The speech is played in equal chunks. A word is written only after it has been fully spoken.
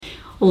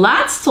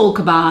Let's talk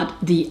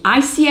about the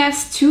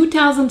ICF's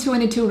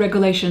 2022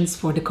 regulations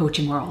for the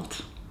coaching world.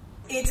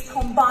 It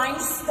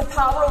combines the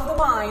power of the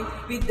mind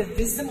with the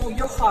wisdom of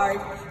your heart,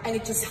 and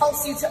it just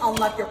helps you to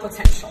unlock your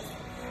potential. Put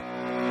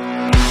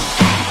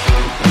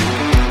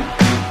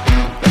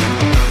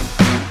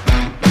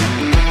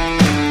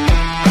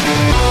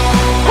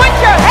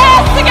your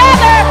hands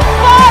together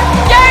for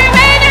Gary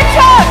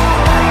Vaynerchuk!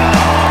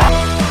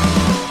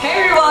 Hey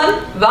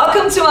everyone,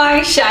 welcome to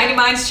my Shiny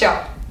Minds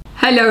show.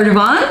 Hello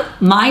everyone,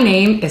 my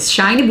name is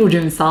Shiny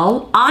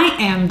Burcunsal. I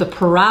am the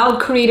proud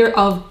creator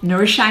of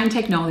Nourishine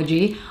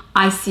Technology,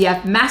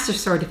 ICF Master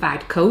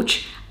Certified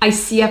Coach,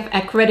 ICF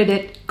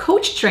Accredited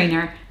Coach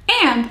Trainer,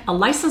 and a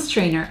licensed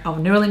trainer of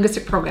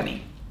Neurolinguistic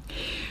Programming.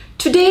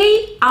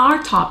 Today,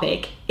 our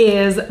topic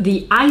is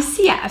the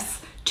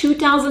ICF's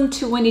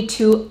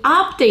 2022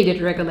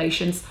 updated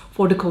regulations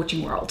for the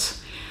coaching world.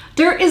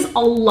 There is a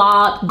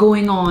lot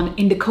going on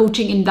in the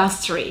coaching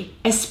industry,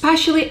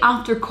 especially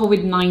after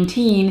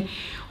COVID-19.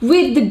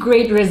 With the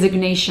Great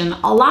Resignation,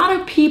 a lot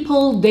of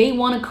people, they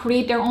want to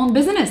create their own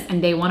business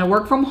and they want to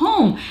work from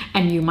home.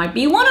 And you might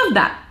be one of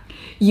them.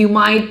 You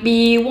might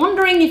be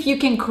wondering if you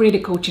can create a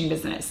coaching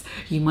business.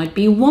 You might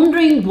be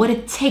wondering what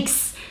it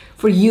takes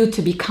for you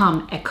to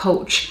become a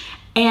coach.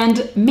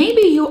 And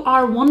maybe you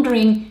are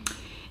wondering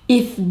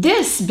if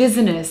this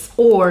business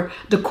or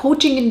the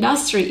coaching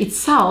industry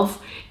itself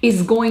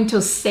is going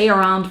to stay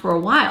around for a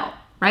while,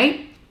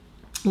 right?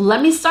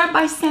 Let me start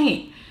by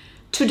saying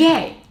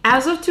today,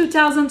 as of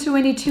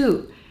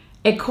 2022,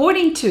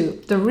 according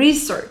to the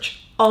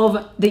research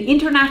of the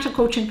International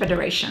Coaching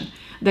Federation,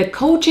 the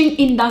coaching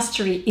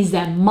industry is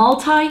a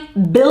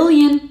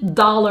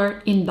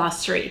multi-billion-dollar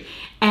industry,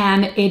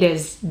 and it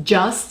is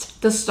just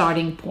the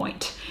starting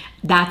point.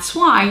 That's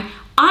why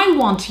I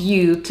want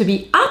you to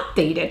be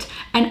updated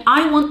and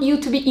I want you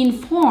to be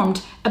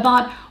informed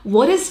about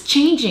what is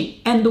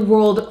changing in the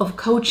world of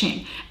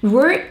coaching.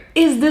 Where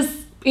is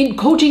this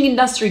coaching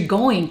industry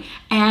going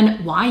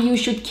and why you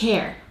should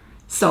care?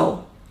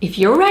 So if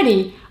you're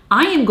ready,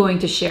 I am going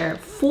to share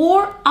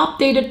 4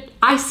 updated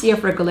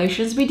ICF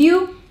regulations with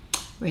you.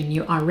 When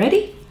you are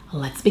ready,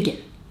 let's begin.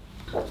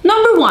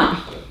 Number 1,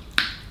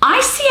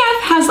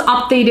 ICF has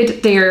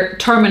updated their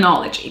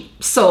terminology.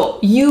 So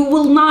you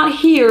will not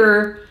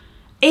hear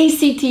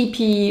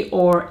ACTP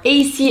or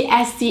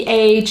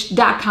ACSTH,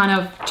 that kind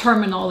of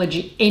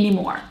terminology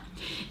anymore.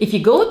 If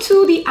you go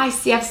to the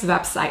ICF's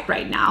website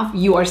right now,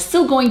 you are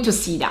still going to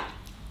see that.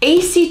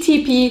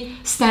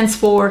 ACTP stands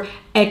for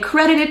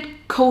Accredited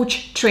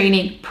Coach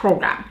Training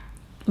Program,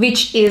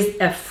 which is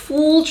a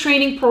full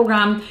training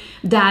program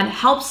that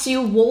helps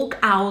you walk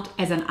out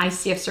as an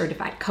ICF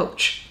certified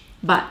coach.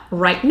 But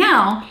right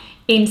now,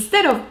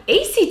 instead of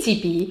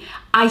ACTP,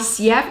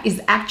 ICF is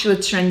actually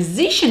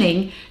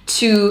transitioning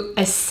to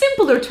a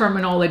simpler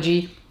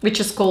terminology, which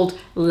is called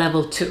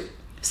Level 2.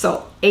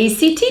 So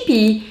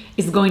ACTP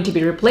is going to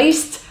be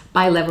replaced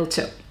by Level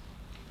 2.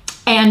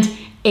 And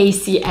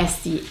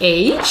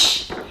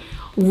ACSTH,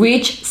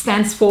 which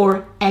stands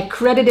for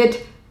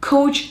Accredited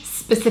Coach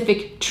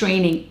Specific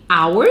Training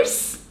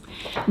Hours,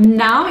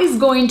 now is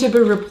going to be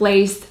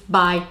replaced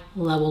by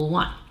Level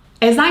 1.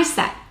 As I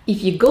said,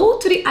 if you go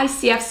to the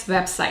ICF's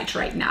website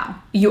right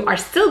now, you are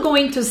still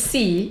going to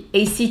see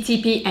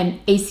ACTP and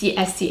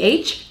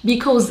ACSTH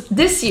because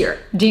this year,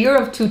 the year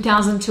of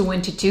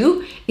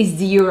 2022, is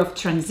the year of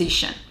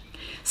transition.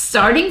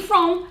 Starting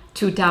from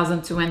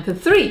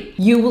 2023,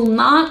 you will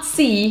not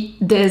see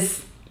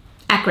these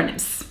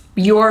acronyms.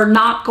 You're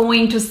not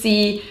going to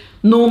see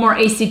no more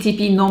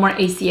ACTP, no more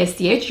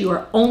ACSTH. You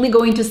are only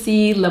going to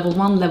see Level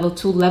 1, Level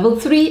 2, Level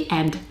 3,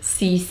 and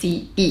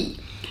CCE.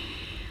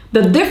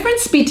 The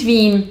difference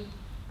between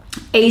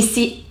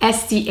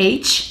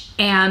ACSTH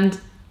and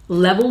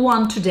Level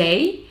 1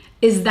 today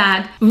is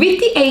that with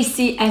the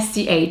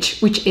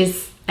ACSTH, which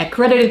is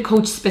Accredited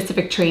Coach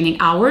Specific Training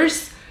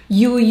Hours,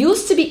 you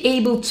used to be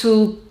able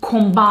to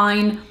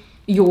combine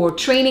your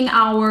training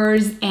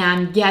hours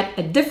and get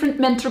a different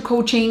mentor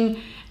coaching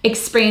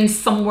experience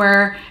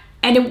somewhere.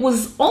 And it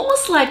was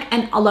almost like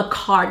an a la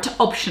carte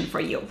option for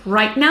you.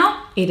 Right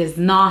now, it is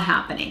not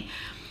happening.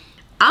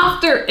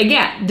 After,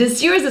 again,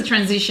 this year is a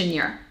transition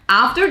year.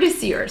 After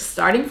this year,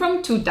 starting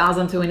from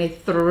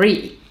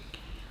 2023,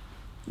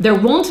 there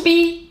won't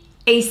be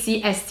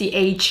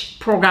ACSTH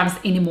programs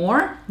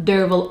anymore.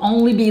 There will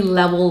only be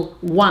Level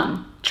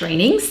 1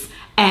 trainings,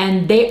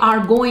 and they are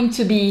going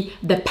to be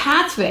the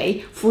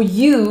pathway for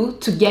you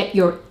to get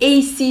your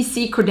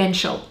ACC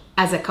credential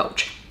as a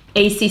coach.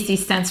 ACC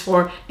stands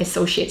for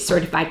Associate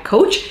Certified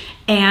Coach,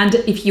 and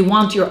if you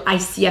want your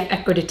ICF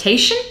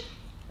accreditation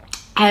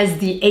as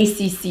the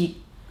ACC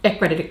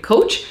accredited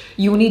coach,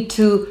 you need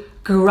to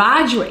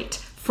graduate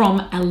from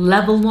a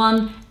Level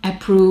 1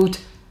 approved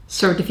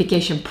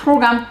certification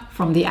program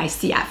from the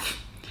ICF.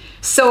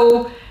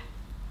 So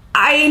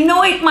I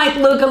know it might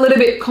look a little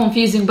bit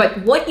confusing,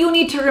 but what you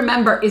need to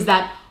remember is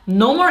that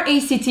no more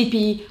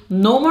ACTP,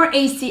 no more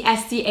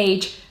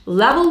ACSTH.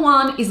 Level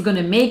 1 is going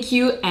to make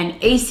you an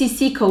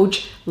ACC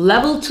coach.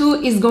 Level 2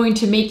 is going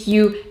to make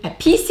you a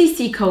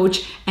PCC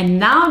coach. And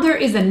now there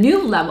is a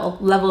new level,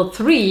 level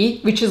 3,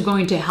 which is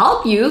going to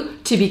help you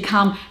to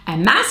become a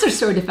master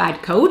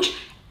certified coach.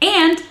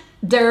 And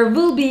there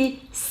will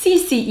be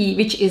CCE,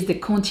 which is the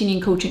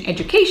continuing coaching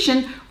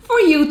education, for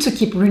you to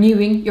keep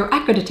renewing your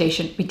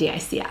accreditation with the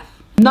ICF.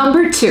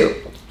 Number 2,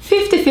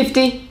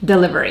 50/50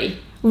 delivery,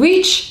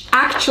 which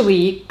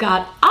actually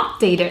got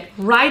updated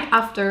right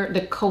after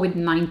the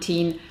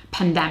COVID-19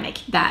 pandemic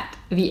that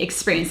we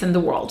experienced in the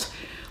world.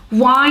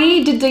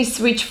 Why did they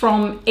switch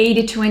from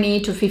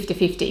 80/20 to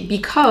 50/50?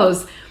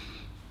 Because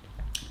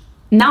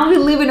now we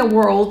live in a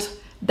world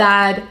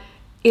that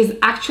is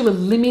actually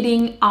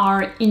limiting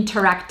our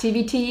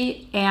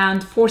interactivity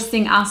and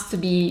forcing us to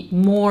be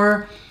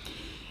more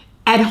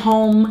at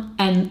home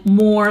and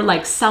more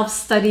like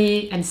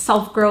self-study and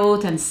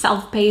self-growth and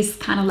self-paced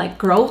kind of like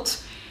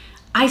growth.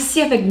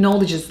 ICF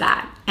acknowledges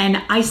that, and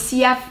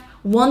ICF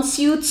wants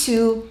you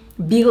to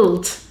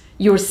build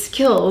your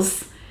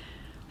skills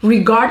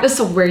regardless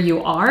of where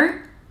you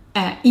are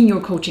in your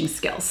coaching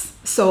skills.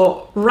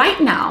 So right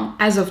now,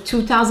 as of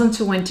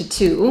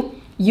 2022,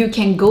 you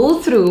can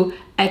go through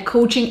a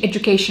coaching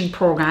education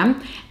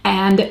program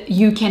and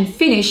you can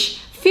finish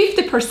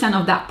 50%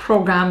 of that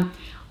program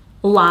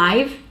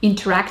live,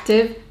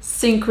 interactive,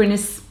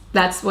 synchronous.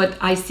 That's what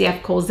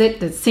ICF calls it,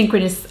 the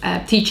synchronous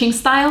teaching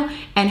style,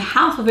 and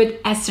half of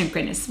it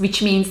asynchronous,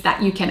 which means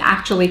that you can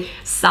actually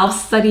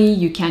self-study,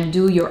 you can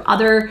do your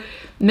other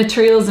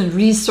materials and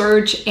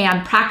research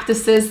and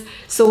practices.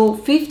 So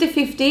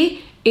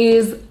 50/50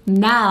 is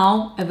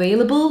now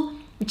available,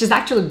 which is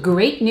actually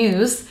great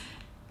news,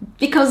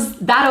 because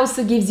that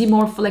also gives you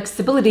more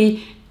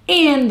flexibility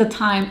in the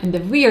time and the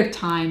weird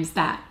times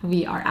that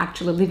we are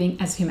actually living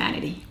as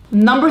humanity.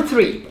 Number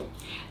 3,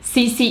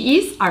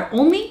 CCEs are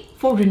only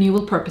for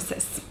renewal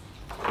purposes.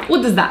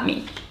 What does that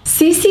mean?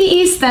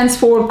 CCE stands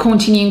for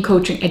Continuing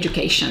Coaching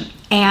Education.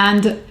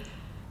 And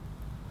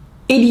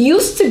it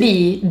used to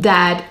be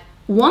that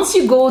once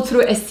you go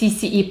through a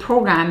CCE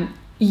program,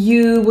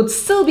 you would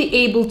still be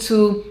able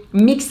to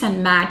mix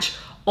and match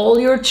all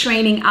your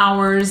training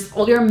hours,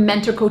 all your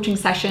mentor coaching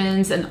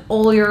sessions, and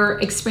all your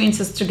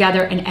experiences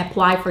together and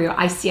apply for your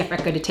ICF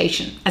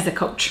accreditation as a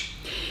coach.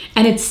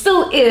 And it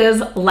still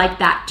is like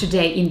that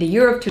today in the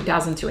year of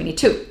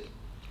 2022.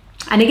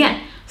 And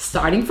again,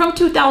 starting from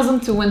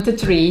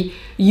 2023,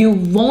 you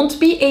won't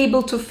be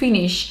able to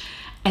finish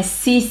a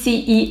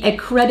CCE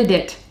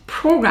accredited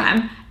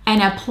program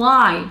and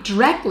apply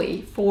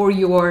directly for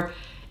your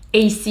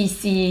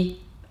ACC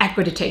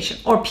accreditation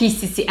or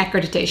PCC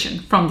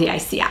accreditation from the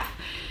ICF.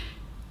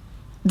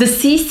 The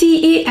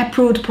CCE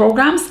approved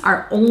programs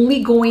are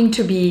only going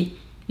to be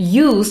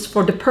used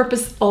for the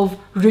purpose of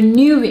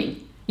renewing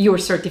your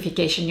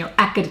certification, your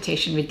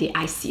accreditation with the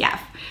ICF.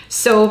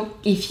 So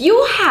if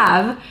you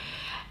have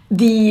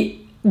the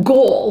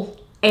goal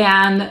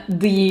and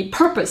the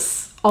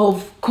purpose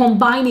of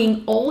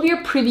combining all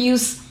your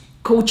previous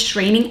coach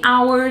training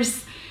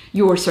hours,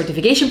 your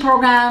certification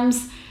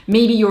programs,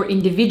 maybe your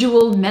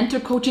individual mentor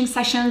coaching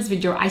sessions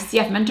with your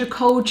ICF mentor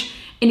coach,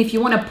 and if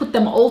you want to put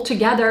them all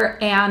together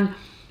and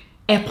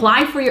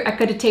apply for your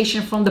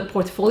accreditation from the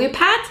portfolio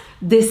path,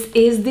 this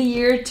is the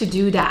year to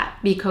do that,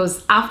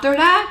 because after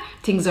that,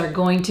 things are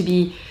going to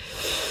be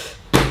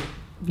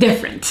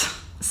different.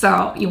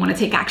 So you want to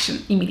take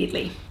action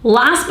immediately.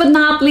 Last but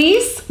not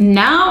least,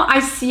 now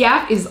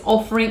ICF is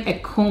offering a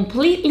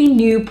completely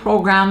new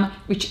program,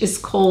 which is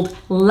called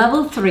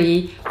Level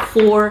 3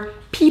 for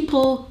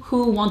people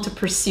who want to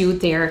pursue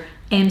their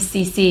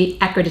MCC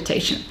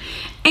accreditation.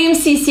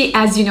 MCC,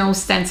 as you know,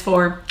 stands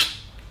for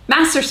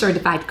Master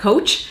Certified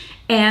Coach.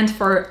 And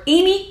for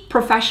any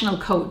professional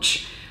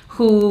coach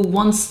who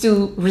wants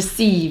to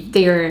receive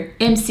their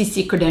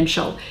MCC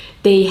credential,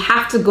 they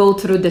have to go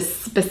through this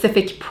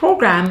specific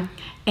program,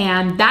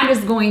 and that is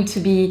going to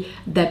be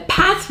the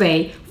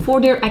pathway for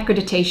their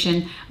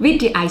accreditation with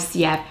the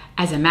ICF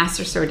as a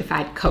Master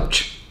Certified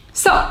Coach.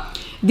 So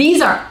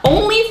these are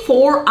only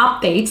 4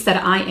 updates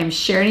that I am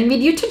sharing with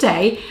you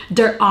today.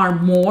 There are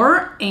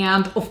more,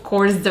 and of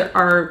course they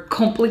are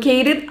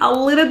complicated a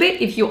little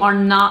bit if you are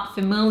not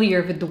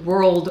familiar with the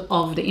world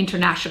of the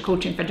International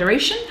Coaching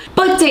Federation,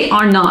 but they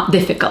are not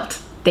difficult.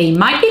 They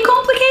might be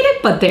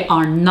complicated, but they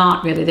are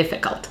not really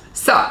difficult.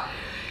 So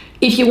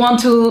if you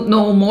want to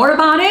know more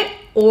about it,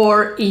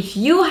 or if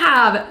you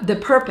have the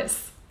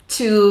purpose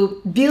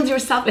to build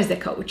yourself as a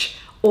coach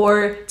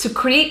or to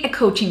create a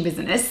coaching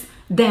business,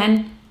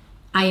 then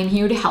I am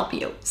here to help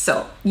you.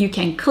 So you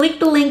can click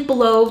the link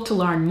below to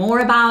learn more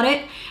about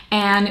it,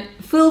 and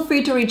feel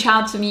free to reach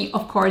out to me,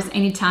 of course,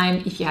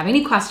 anytime if you have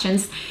any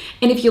questions.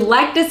 And if you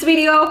like this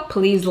video,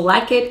 please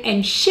like it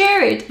and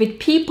share it with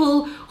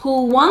people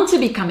who want to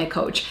become a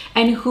coach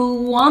and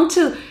who want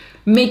to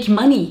make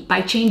money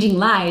by changing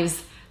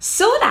lives,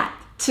 so that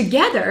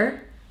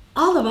together,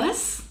 all of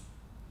us,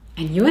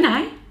 and you and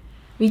I,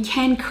 we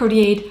can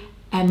create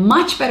a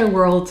much better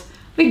world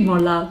with more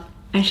love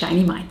and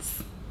shiny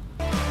minds.